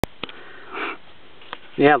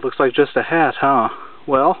Yeah, it looks like just a hat, huh?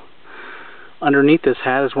 Well, underneath this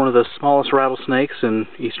hat is one of the smallest rattlesnakes in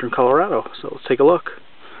eastern Colorado, so let's take a look.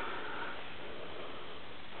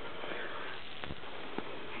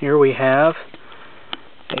 Here we have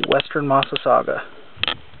a western Massassauga.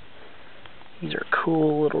 These are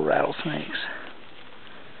cool little rattlesnakes.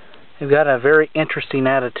 They've got a very interesting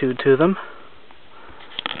attitude to them.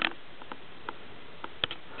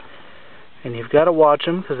 And you've got to watch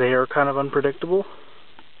them because they are kind of unpredictable.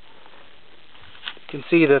 You can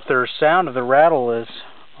see that their sound of the rattle is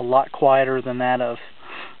a lot quieter than that of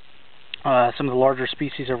some of the larger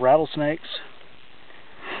species of rattlesnakes.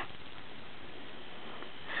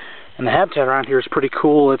 And the habitat around here is pretty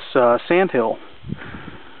cool. It's sandhill.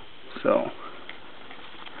 So,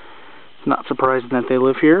 not surprising that they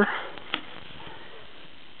live here.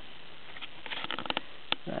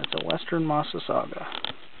 That's a western Massassauga.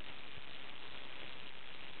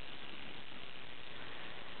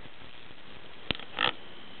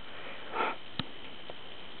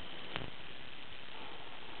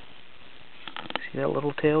 See that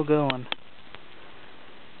little tail going.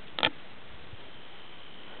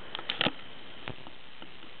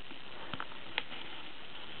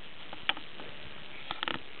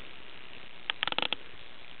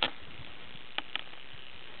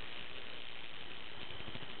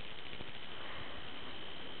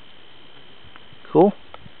 Cool.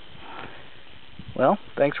 Well,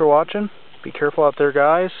 thanks for watching. Be careful out there,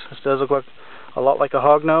 guys. This does look like a lot like a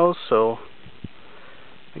hognose, so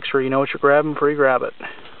make sure you know what you're grabbing before you grab it.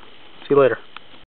 See you later.